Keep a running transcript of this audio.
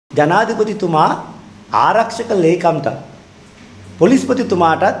ජනාධිපතිතුමා ආරක්ෂක ලේකම්ට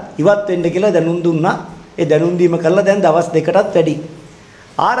පොලිස්පතිතුමාටත් ඉවත් වෙන්න කියලා දැනුම් දුන්නා. ඒ දැනුම් දීම කළා දැන් දවස් දෙකටත් වැඩි.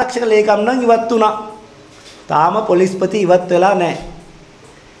 ආරක්ෂක ලේකම් නම් ඉවත් වුණා. තාම පොලිස්පති ඉවත් වෙලා නැහැ.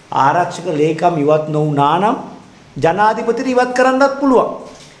 ආරක්ෂක ලේකම් ඉවත් නොවුනා නම් ජනාධිපතිට ඉවත් කරන්නත් පුළුවන්.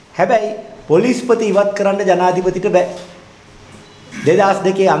 හැබැයි පොලිස්පති ඉවත් කරන්න ජනාධිපතිට බෑ.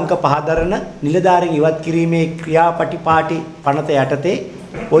 2002 අංක 5 දරන නිලධාරීන් ඉවත් කිරීමේ ක්‍රියාපටිපාටි පනත යටතේ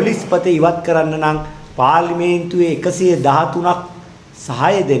පොලිස්පති ඉවත් කරන්න නම් පාර්ලිමේන්තුවේ 113ක්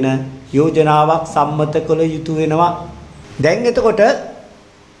සහාය දෙන යෝජනාවක් සම්මත කළ යුතු වෙනවා. දැන් එතකොට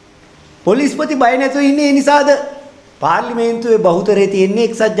පොලිස්පති බය නැතුව ඉන්නේ ඒ නිසාද? පාර්ලිමේන්තුවේ බහුතරය තියෙන්නේ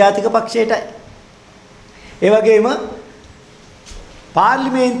එක්සත් ජාතික පක්ෂයටයි. ඒ වගේම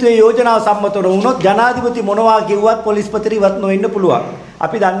පාර්ලිමේන්තුවේ යෝජනාව සම්මත වුණොත් ජනාධිපති මොනවා කිව්වත් පොලිස්පතිට ඉවත් නොවෙන්න පුළුවන්.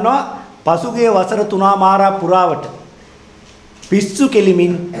 අපි දන්නවා පසුගිය වසර 3 පුරාවට පිස්සු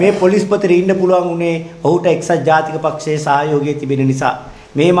කෙලිමින් මේ පොලිස්පතිට ඉන්න පුළුවන් උනේ ඔහුට එක්සත් ජාතික පක්ෂයේ සහයෝගය තිබෙන නිසා.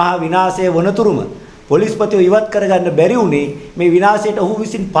 මේ මහා විනාශය වනතුරුම පොලිස්පතිව ඉවත් කරගන්න බැරි උනේ මේ විනාශයට ඔහු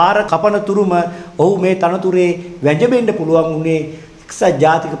විසින් පාර කපන තුරුම ඔහු මේ තනතුරේ වැජඹෙන්න පුළුවන් උනේ එක්සත්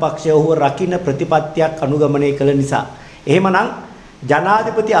ජාතික පක්ෂය ඔහුව රකින්න ප්‍රතිපත්තියක් අනුගමනය කළ නිසා. එහෙමනම්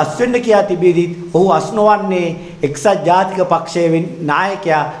ජනාධිපති අස් වෙන්න කියා තිබෙද්දී ඔහු අස් නොවන්නේ එක්සත් ජාතික පක්ෂයේ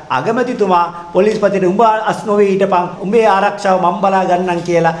නායකයා අගමැතිතුමා පොලිස්පතිට උඹ අස් නොවේ හිටපන් උඹේ ආරක්ෂාව මම බලා ගන්නම්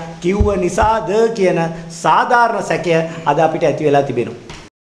කියලා කිව්ව නිසාද කියන සාධාරණ සැකය අද අපිට ඇති වෙලා තිබෙනවා.